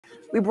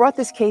We brought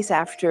this case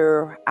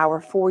after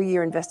our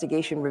 4-year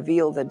investigation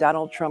revealed that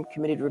Donald Trump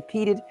committed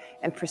repeated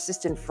and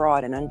persistent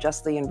fraud and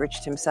unjustly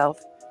enriched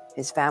himself,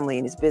 his family,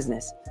 and his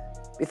business.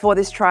 Before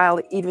this trial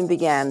even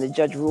began, the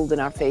judge ruled in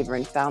our favor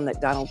and found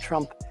that Donald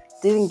Trump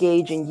did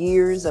engage in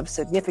years of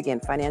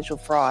significant financial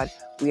fraud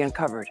we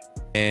uncovered.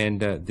 And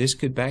this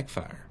could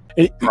backfire.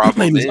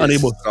 Problem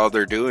is, all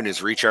they're doing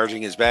is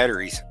recharging his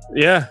batteries.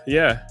 Yeah.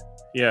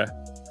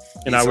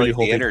 And I really,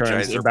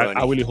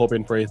 I really hope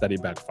and pray that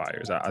it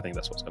backfires. I think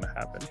that's what's going to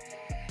happen.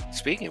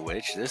 Speaking of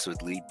which, this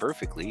would lead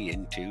perfectly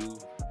into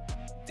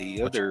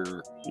the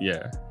other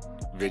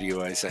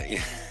video I sent you.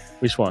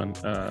 Which one?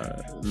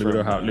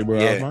 Liberal House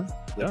Man?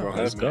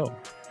 Let's go.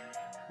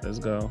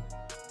 All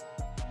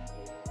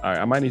right,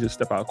 I might need to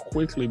step out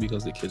quickly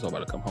because the kids are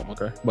about to come home,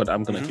 okay? But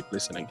I'm going to keep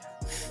listening.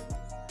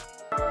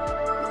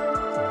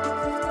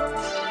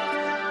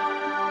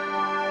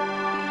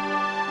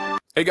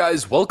 Hey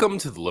guys, welcome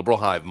to the Liberal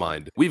Hive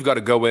Mind. We've got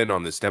to go in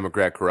on this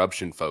Democrat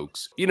corruption,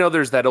 folks. You know,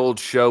 there's that old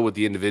show with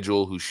the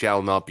individual who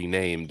shall not be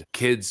named.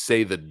 Kids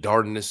say the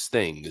darndest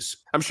things.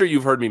 I'm sure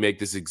you've heard me make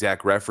this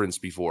exact reference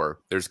before.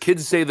 There's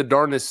kids say the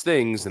darndest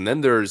things, and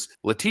then there's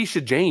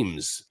Latitia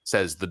James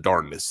says the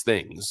darndest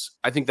things.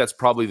 I think that's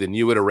probably the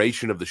new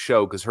iteration of the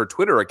show because her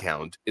Twitter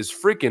account is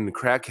freaking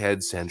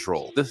crackhead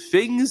central. The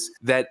things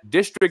that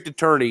District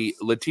Attorney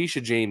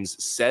Latitia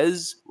James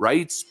says,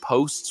 writes,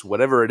 posts,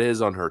 whatever it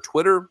is on her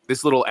Twitter,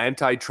 this little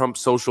anti-Trump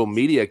social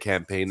media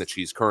campaign that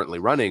she's currently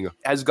running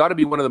has got to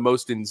be one of the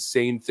most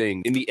insane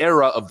things in the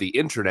era of the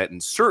internet,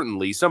 and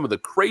certainly some of the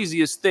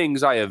craziest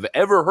things I have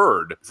ever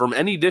heard from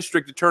any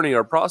district attorney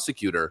or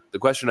prosecutor. The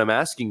question I'm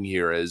asking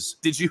here is,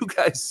 did you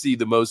guys see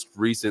the most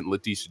recent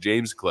Latitia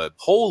James clip?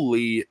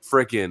 Holy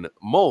frickin'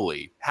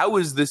 moly. How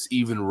is this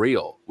even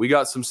real? We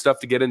got some stuff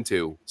to get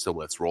into, so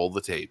let's roll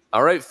the tape.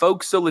 All right,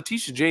 folks, so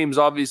Latitia James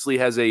obviously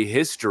has a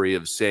history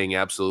of saying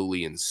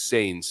absolutely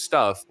insane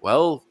stuff.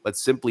 Well,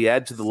 let's simply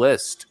add to the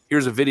list.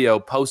 Here's a video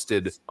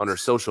posted on her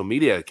social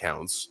media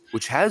accounts,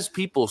 which has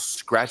people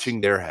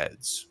scratching their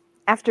heads.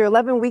 After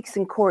 11 weeks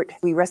in court,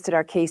 we rested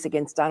our case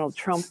against Donald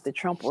Trump, the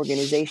Trump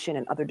Organization,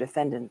 and other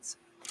defendants.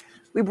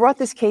 We brought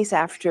this case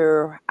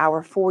after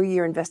our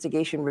 4-year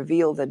investigation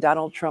revealed that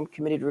Donald Trump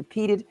committed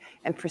repeated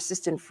and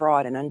persistent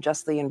fraud and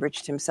unjustly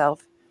enriched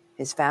himself,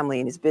 his family,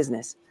 and his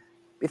business.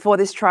 Before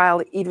this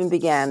trial even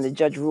began, the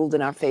judge ruled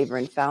in our favor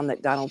and found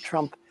that Donald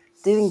Trump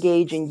did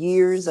engage in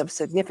years of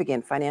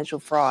significant financial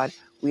fraud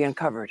we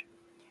uncovered.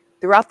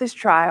 Throughout this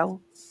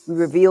trial, we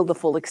revealed the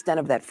full extent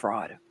of that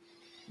fraud.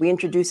 We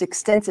introduced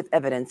extensive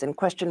evidence and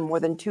questioned more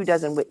than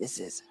 24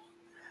 witnesses.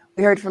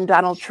 We heard from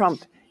Donald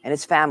Trump and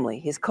his family,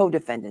 his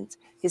co-defendants,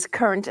 his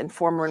current and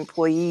former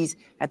employees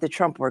at the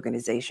Trump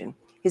Organization,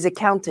 his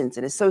accountants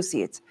and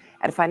associates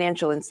at a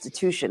financial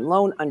institution,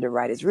 loan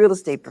underwriters, real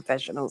estate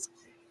professionals,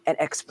 and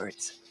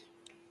experts.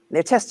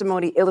 Their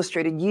testimony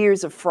illustrated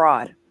years of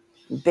fraud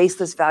and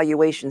baseless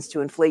valuations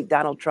to inflate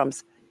Donald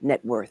Trump's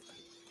net worth.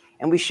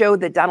 And we showed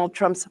that Donald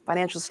Trump's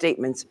financial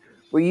statements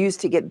were used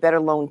to get better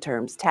loan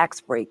terms,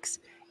 tax breaks,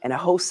 and a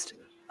host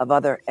of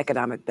other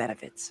economic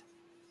benefits.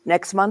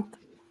 Next month,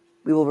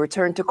 we will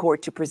return to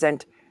court to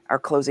present our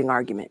closing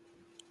argument.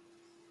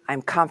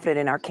 I'm confident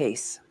in our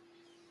case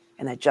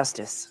and that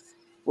justice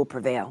will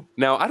prevail.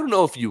 Now, I don't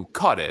know if you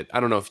caught it. I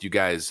don't know if you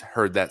guys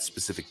heard that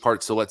specific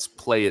part, so let's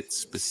play it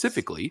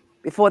specifically.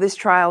 Before this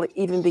trial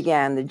even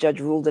began, the judge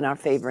ruled in our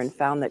favor and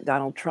found that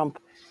Donald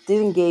Trump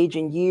did engage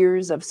in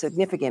years of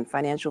significant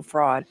financial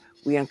fraud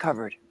we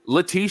uncovered.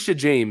 Latitia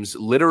James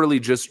literally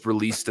just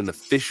released an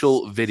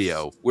official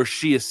video where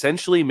she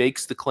essentially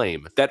makes the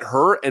claim that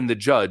her and the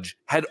judge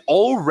had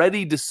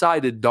already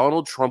decided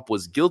Donald Trump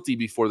was guilty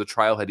before the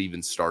trial had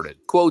even started.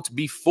 Quote,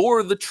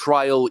 before the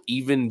trial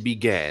even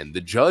began,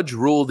 the judge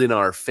ruled in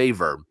our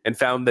favor and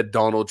found that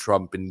Donald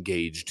Trump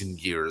engaged in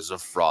years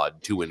of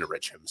fraud to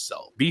enrich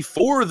himself.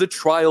 Before the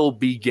trial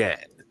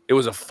began. It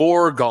was a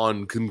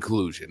foregone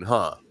conclusion,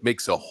 huh?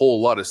 Makes a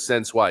whole lot of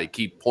sense why I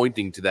keep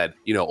pointing to that,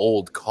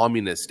 old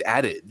communist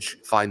adage,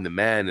 find the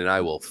man and I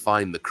will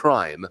find the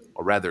crime,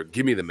 or rather,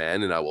 give me the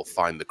man and I will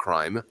find the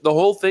crime. The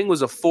whole thing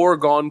was a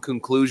foregone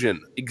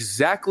conclusion,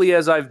 exactly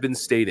as I've been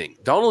stating.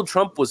 Donald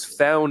Trump was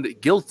found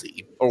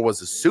guilty, or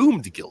was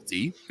assumed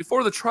guilty,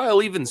 before the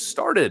trial even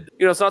started.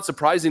 It's not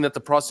surprising that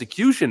the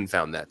prosecution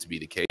found that to be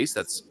the case.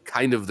 That's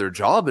kind of their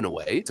job in a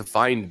way, to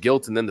find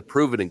guilt and then to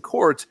prove it in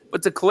court,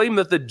 but to claim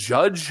that the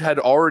judge had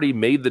already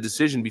made the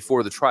decision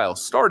before the trial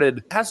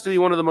started has to be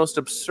one of the most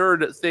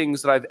absurd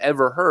things that I've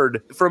ever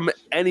heard from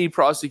any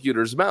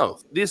prosecutor's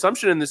mouth. The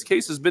assumption in this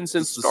case has been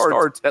since the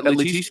start that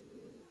Latitia...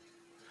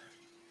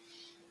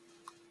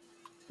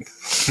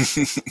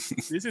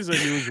 This is a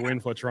huge win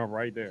for Trump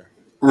right there.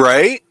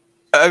 Right?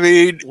 I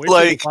mean, wait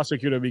till the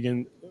prosecutor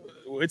begin.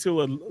 Wait till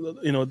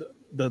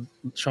the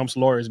Trump's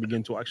lawyers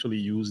begin to actually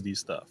use these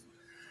stuff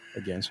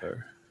against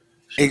her.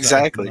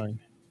 Exactly.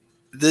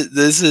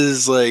 This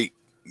is like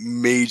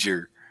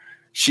major.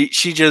 She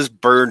just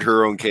burned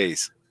her own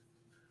case.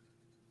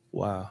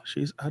 Wow,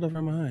 she's out of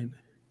her mind.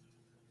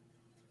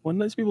 When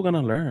these people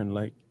gonna learn?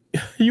 Like,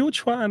 You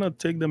trying to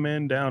take the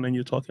man down and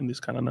you're talking this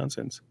kind of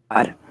nonsense.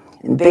 And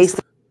based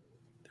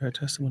Their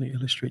testimony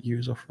illustrate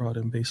years of fraud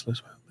and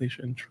baseless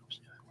violation. Trump's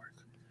network.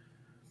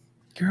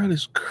 Girl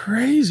is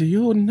crazy.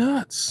 You're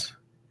nuts.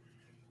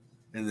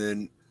 And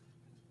then,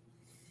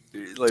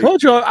 I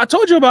told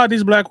you about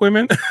these black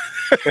women.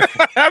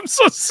 I'm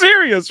so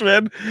serious,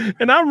 man.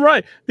 And I'm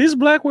right. These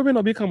black women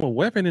will become a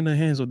weapon in the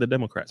hands of the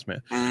Democrats,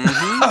 man.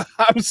 Mm-hmm.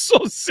 I'm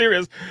so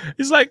serious.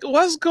 It's like,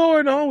 what's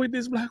going on with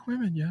these black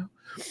women, yo?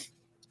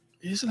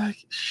 It's like,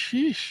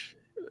 sheesh.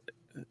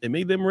 They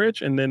made them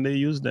rich and then they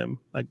use them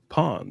like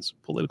pawns,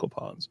 political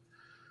pawns.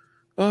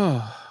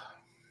 Oh,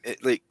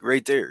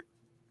 right there.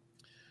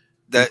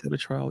 Before the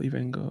trial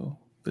even go,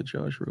 the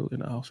judge ruled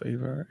in our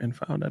favor and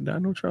found that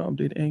Donald Trump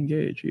did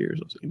engage years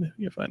of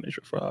significant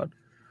financial fraud.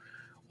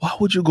 Why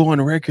would you go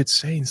on record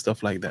saying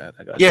stuff like that?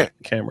 I got the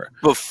camera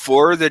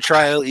before the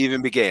trial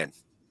even began.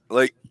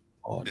 Like,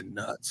 oh,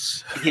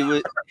 nuts. He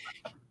was.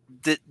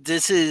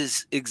 This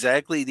is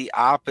exactly the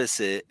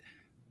opposite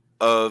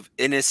of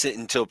innocent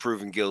until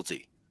proven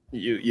guilty.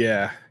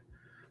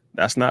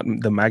 That's not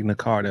the Magna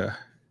Carta.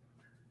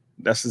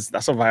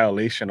 That's a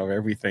violation of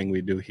everything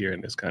we do here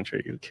in this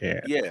country.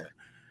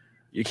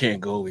 You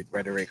can't go with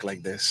rhetoric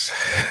like this.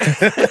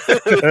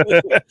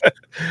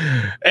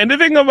 And the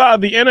thing about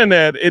the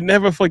internet, it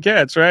never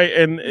forgets, right?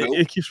 And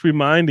it keeps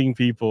reminding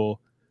people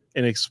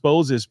and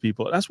exposes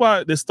people. That's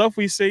why the stuff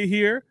we say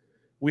here,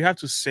 we have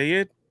to say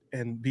it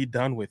and be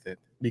done with it,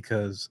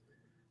 because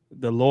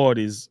the Lord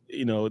is,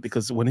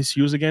 because when it's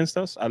used against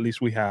us, at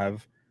least we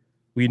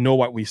know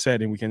what we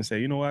said, and we can say,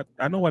 you know what,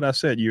 I know what I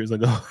said years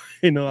ago.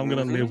 I'm going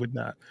to live with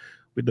that,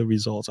 with the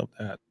results of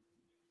that.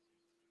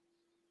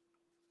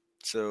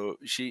 So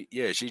she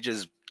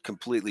just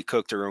completely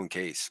cooked her own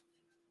case.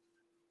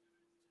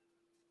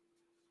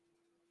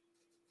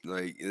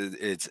 Like,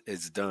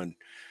 it's done.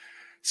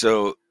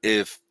 So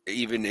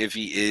even if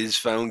he is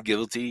found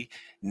guilty,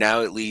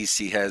 now at least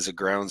he has a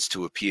grounds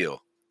to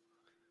appeal.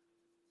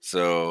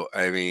 So,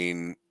 I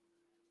mean,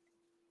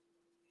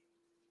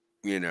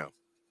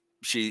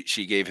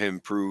 she gave him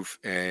proof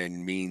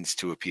and means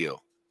to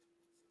appeal.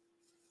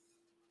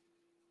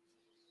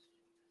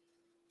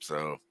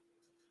 So,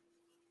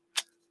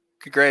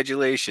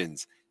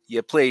 congratulations.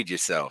 You played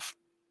yourself.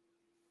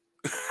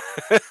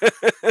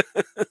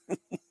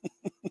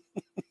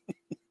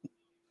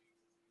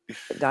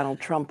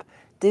 Donald Trump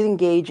did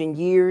engage in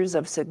years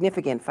of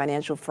significant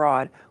financial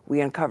fraud we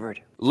uncovered.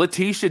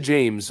 Latitia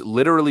James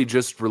literally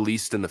just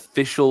released an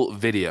official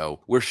video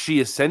where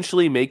she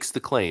essentially makes the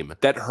claim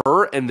that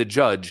her and the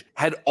judge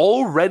had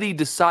already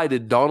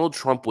decided Donald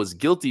Trump was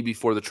guilty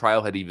before the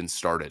trial had even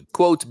started.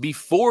 Quote,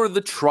 before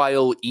the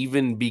trial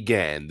even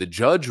began, the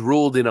judge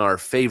ruled in our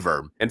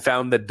favor and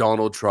found that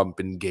Donald Trump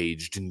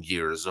engaged in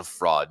years of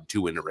fraud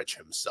to enrich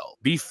himself.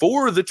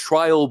 Before the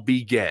trial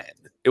began.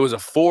 It was a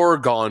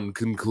foregone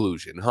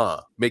conclusion,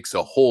 huh? Makes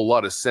a whole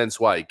lot of sense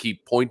why I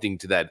keep pointing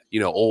to that,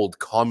 old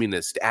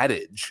communist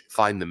adage,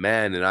 find the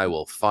man and I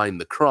will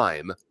find the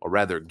crime, or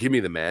rather, give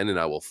me the man and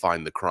I will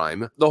find the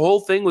crime. The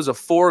whole thing was a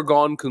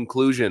foregone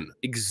conclusion,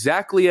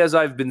 exactly as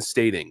I've been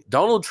stating.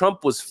 Donald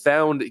Trump was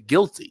found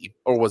guilty,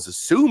 or was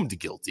assumed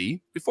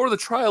guilty, before the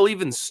trial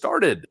even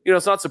started.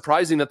 It's not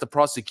surprising that the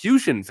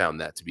prosecution found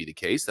that to be the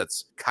case.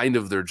 That's kind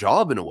of their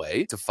job in a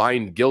way, to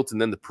find guilt and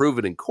then to prove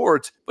it in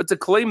court, but to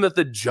claim that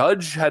the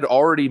judge had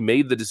already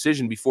made the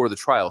decision before the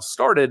trial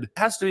started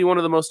has to be one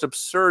of the most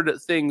absurd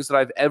things that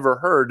I've ever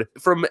heard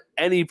from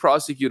any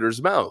prosecutor's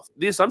mouth.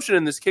 The assumption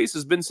in this case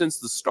has been since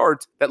the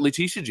start that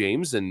Latitia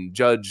James and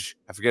Judge,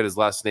 I forget his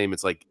last name,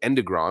 it's like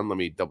Endigron, let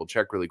me double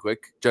check really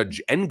quick, Judge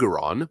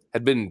Engeron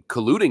had been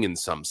colluding in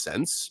some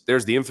sense.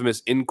 There's the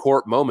infamous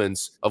in-court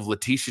moments of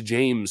Latitia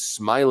James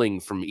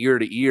smiling from ear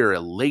to ear,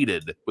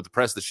 elated with the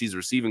press that she's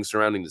receiving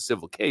surrounding the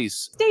civil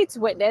case. State's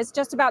witness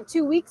just about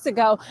 2 weeks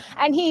ago,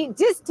 and he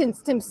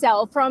distanced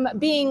himself from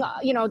being,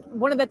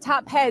 one of the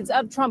top heads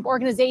of Trump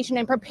organization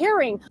and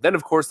preparing. Then,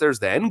 of course, there's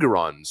the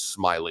Engeron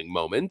smiling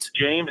moment.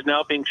 James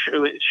now being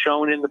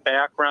shown in the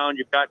background.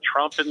 You've got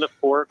Trump in the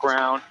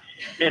foreground.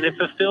 And it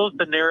fulfills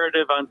the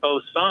narrative on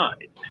both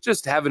sides.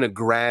 Just having a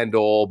grand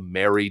old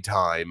merry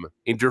time,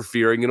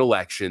 interfering in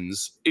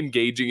elections,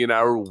 engaging in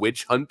our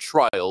witch hunt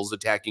trials,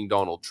 attacking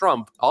Donald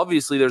Trump.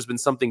 Obviously, there's been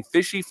something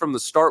fishy from the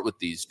start with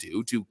these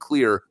two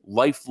clear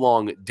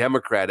lifelong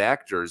Democrat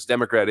actors,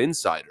 Democrat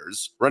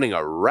insiders, running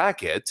a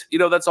racket.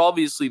 That's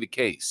obviously the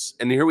case.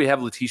 And here we have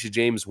Latitia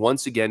James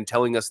once again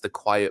telling us the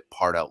quiet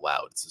part out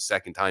loud. It's the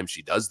second time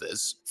she does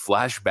this.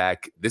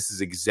 Flashback, this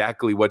is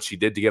exactly what she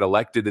did to get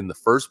elected in the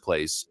first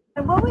place.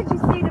 And what would you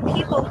say to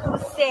people who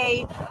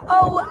say,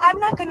 oh, I'm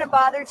not going to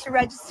bother to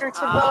register to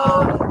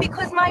vote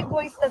because my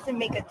voice doesn't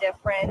make a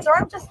difference, or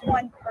I'm just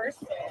one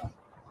person?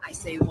 I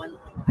say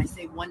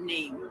one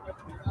name,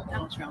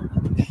 Donald Trump.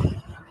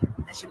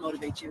 That should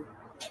motivate you.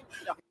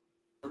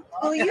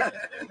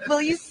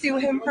 Will you sue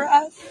him for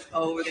us?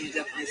 Oh, we're going to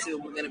definitely sue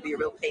him. We're going to be a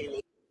real pain in the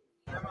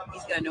ass.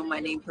 He's going to know my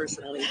name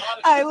personally.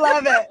 I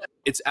love it.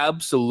 It's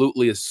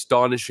absolutely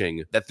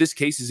astonishing that this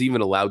case is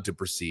even allowed to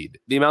proceed.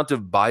 The amount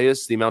of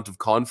bias, the amount of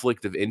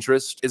conflict of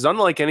interest is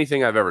unlike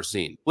anything I've ever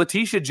seen.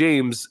 Latitia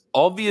James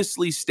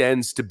obviously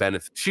stands to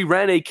benefit. She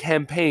ran a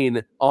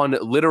campaign on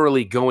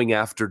literally going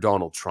after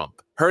Donald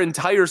Trump. Her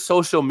entire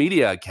social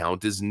media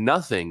account is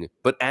nothing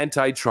but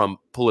anti-Trump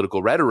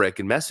political rhetoric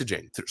and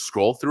messaging.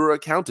 Scroll through her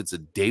account, it's a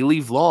daily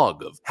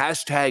vlog of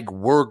hashtag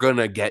we're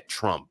gonna get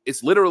Trump.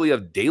 It's literally a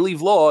daily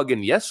vlog,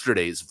 and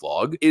yesterday's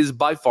vlog is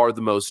by far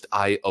the most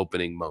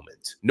eye-opening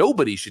moment.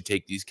 Nobody should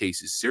take these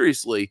cases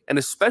seriously, and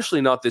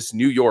especially not this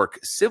New York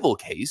civil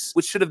case,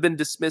 which should have been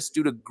dismissed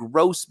due to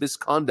gross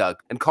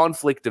misconduct and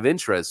conflict of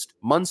interest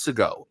months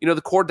ago. You know,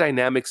 the core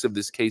dynamics of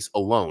this case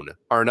alone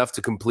are enough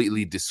to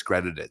completely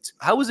discredit it.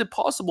 How is it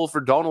possible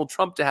for Donald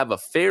Trump to have a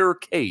fair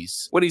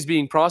case when he's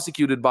being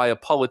prosecuted by a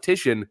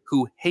politician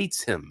who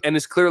hates him and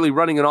is clearly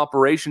running an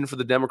operation for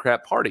the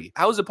Democrat Party?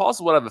 How is it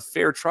possible to have a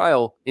fair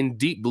trial in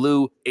deep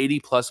blue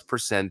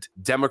 80+%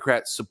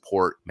 Democrat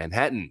support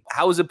Manhattan?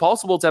 How is it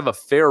possible to have a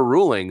fair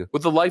ruling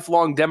with a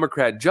lifelong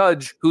Democrat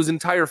judge whose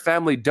entire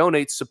family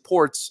donates,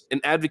 supports, and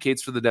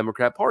advocates for the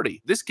Democrat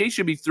Party? This case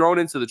should be thrown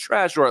into the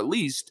trash, or at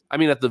least, I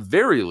mean, at the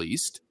very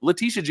least,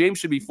 Latitia James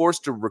should be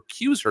forced to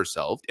recuse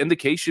herself, and the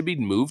case should be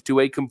moved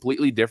to a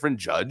completely different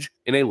judge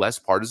in a less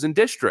partisan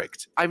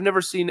district. I've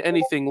never seen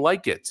anything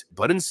like it,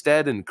 but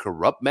instead, in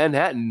corrupt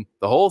Manhattan,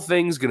 the whole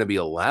thing's going to be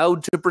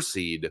allowed to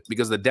proceed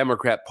because the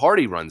Democrat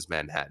Party runs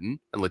Manhattan,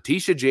 and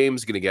Latitia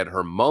James is going to get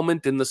her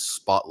moment in the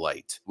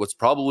spotlight. What's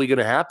probably going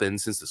to happen,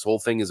 since this whole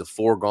thing is a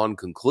foregone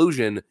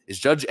conclusion, is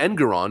Judge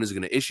Engoron is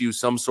going to issue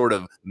some sort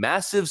of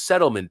massive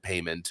settlement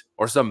payment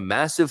or some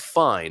massive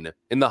fine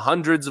in the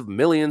hundreds of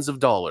millions of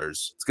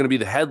dollars. It's going to be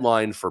the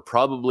headline for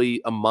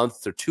probably a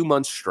month or 2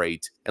 months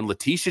straight, and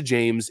Latitia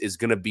James is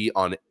going to be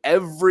on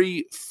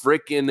every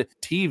frickin'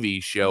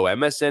 TV show,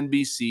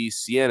 MSNBC,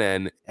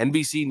 CNN,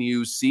 NBC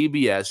News,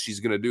 CBS. She's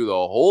going to do the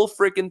whole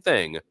frickin'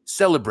 thing,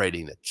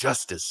 celebrating that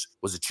justice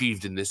was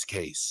achieved in this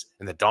case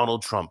and that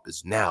Donald Trump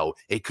is now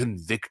a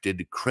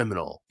convicted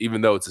criminal,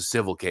 even though it's a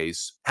civil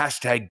case.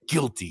 Hashtag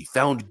guilty,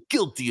 found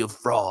guilty of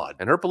fraud.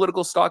 And her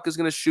political stock is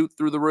going to shoot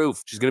through the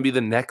roof. She's going to be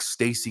the next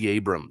Stacey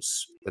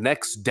Abrams, the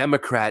next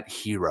Democrat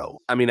hero.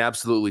 I mean,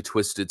 absolutely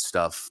twisted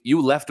stuff. You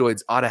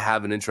leftoids ought to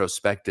have an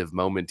introspective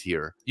moment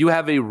here. You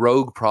have a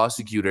rogue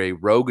prosecutor, a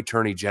rogue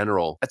attorney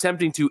general,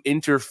 attempting to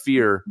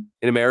interfere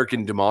in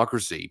American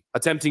democracy,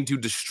 attempting to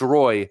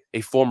destroy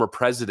a former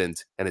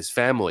president and his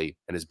family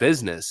and his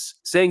business,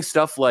 saying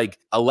stuff like,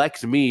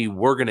 elect me,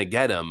 we're gonna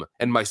get him,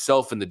 and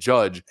myself and the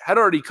judge had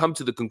already come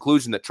to the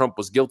conclusion that Trump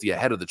was guilty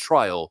ahead of the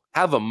trial.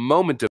 Have a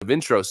moment of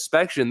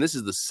introspection. This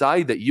is the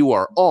side that you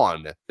are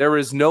on. There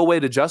is no way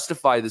to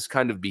justify this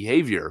kind of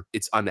behavior.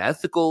 It's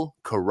unethical,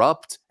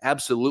 corrupt,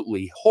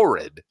 absolutely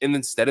horrid. And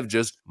instead of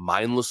just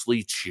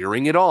mindlessly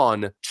cheering it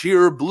on,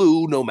 cheer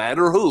blue no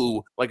matter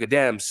who, like a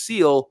damn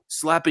seal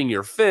slapping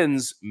your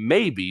fins,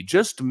 maybe,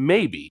 just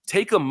maybe,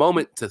 take a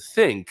moment to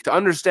think, to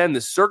understand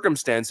the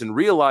circumstance and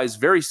realize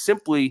very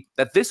simply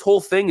that this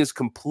whole thing is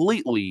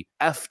completely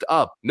effed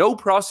up. No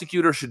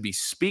prosecutor should be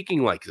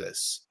speaking like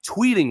this,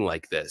 tweeting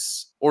like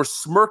this, or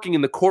smirking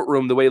in the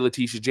courtroom the way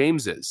Latitia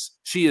James is.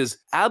 She is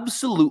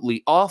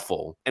absolutely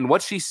awful, and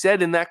what she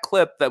said in that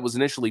clip that was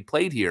initially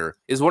played here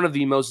is one of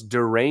the most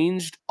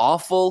deranged,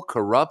 awful,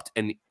 corrupt,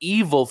 and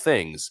evil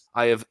things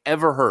I have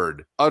ever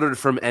heard uttered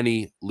from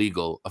any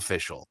legal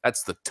official.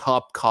 That's the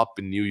top cop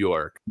in New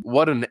York.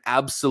 What an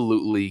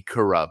absolutely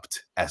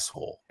corrupt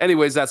asshole.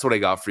 Anyways, that's what I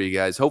got for you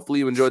guys. Hopefully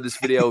you enjoyed this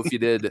video. If you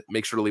did,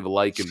 make sure to leave a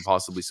like and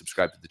possibly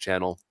subscribe to the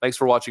channel. Thanks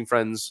for watching,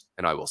 friends,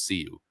 and I will see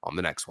you on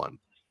the next one.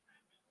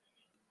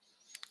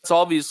 It's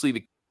obviously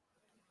the...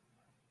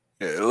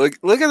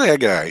 Look at that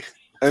guy.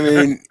 I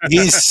mean,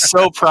 he's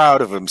so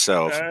proud of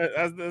himself.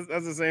 That's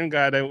the same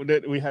guy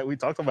that we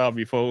talked about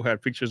before, who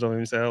had pictures of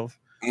himself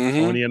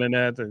on the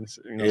internet and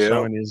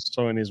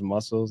showing his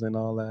muscles and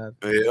all that.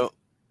 Yeah.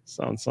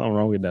 Something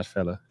wrong with that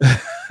fella.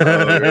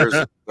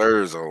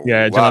 There's a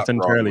lot Jonathan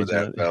wrong Turley, with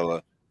that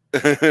fella.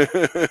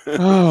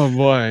 Oh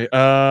boy.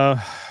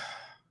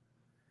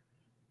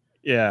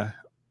 Yeah,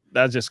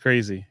 that's just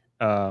crazy.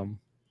 I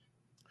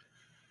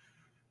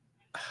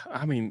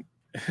mean,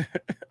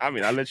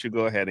 I'll let you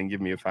go ahead and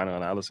give me a final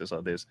analysis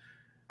of this.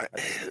 I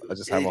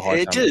just have a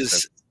hard time.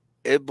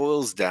 It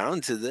boils down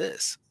to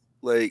this.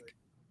 Like,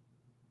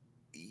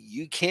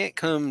 you can't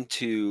come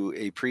to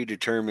a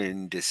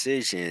predetermined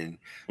decision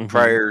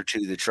prior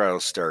to the trial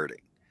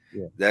starting.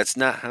 Yeah. That's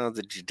not how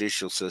the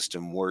judicial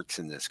system works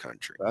in this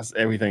country. That's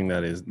everything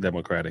that is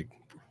democratic.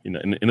 You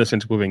know,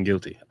 innocent proven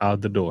guilty,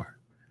 out the door.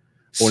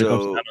 When it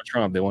comes to Donald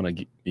Trump, they want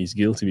to he's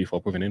guilty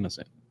before proven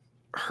innocent.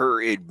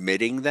 Her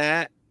admitting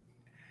that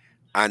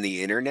on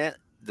the internet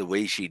the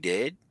way she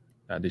did,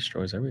 that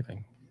destroys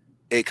everything.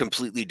 It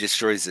completely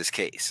destroys this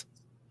case.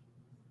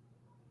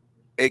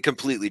 It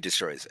completely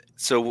destroys it.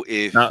 So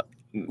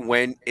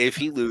if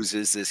he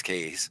loses this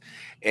case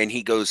and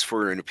he goes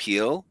for an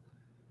appeal,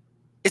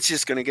 it's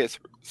just going to get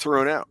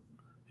thrown out.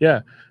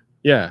 Yeah.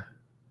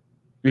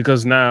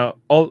 Because now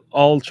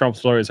all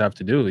Trump's lawyers have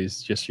to do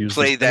is just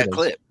play that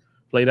clip.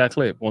 Play that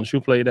clip. Once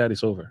you play that,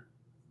 it's over.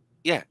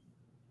 Yeah.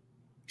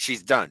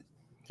 She's done.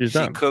 She's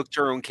done. She cooked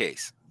her own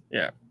case.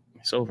 Yeah,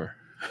 it's over.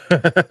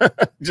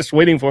 Just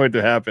waiting for it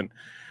to happen.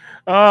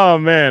 Oh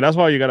man, that's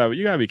why you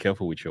gotta be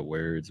careful with your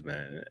words,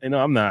 man. You know,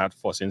 I'm not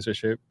for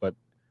censorship, but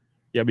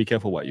yeah, be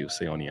careful what you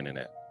say on the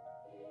internet,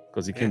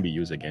 because it can be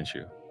used against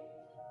you,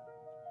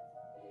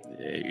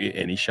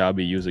 and it shall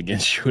be used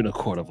against you in a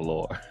court of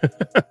law.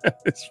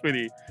 It's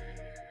pretty.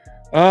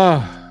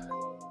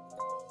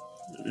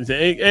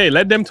 Hey,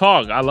 let them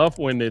talk. I love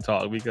when they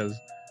talk, because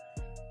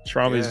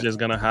Trump is just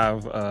gonna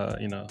have,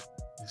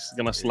 he's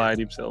gonna slide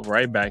himself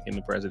right back in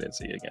the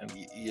presidency again.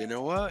 You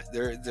know what?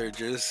 They're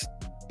just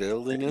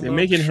building him. They're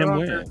making him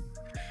win.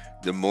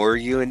 The more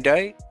you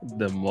indict,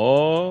 the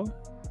more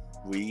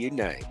we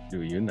unite.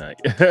 You unite.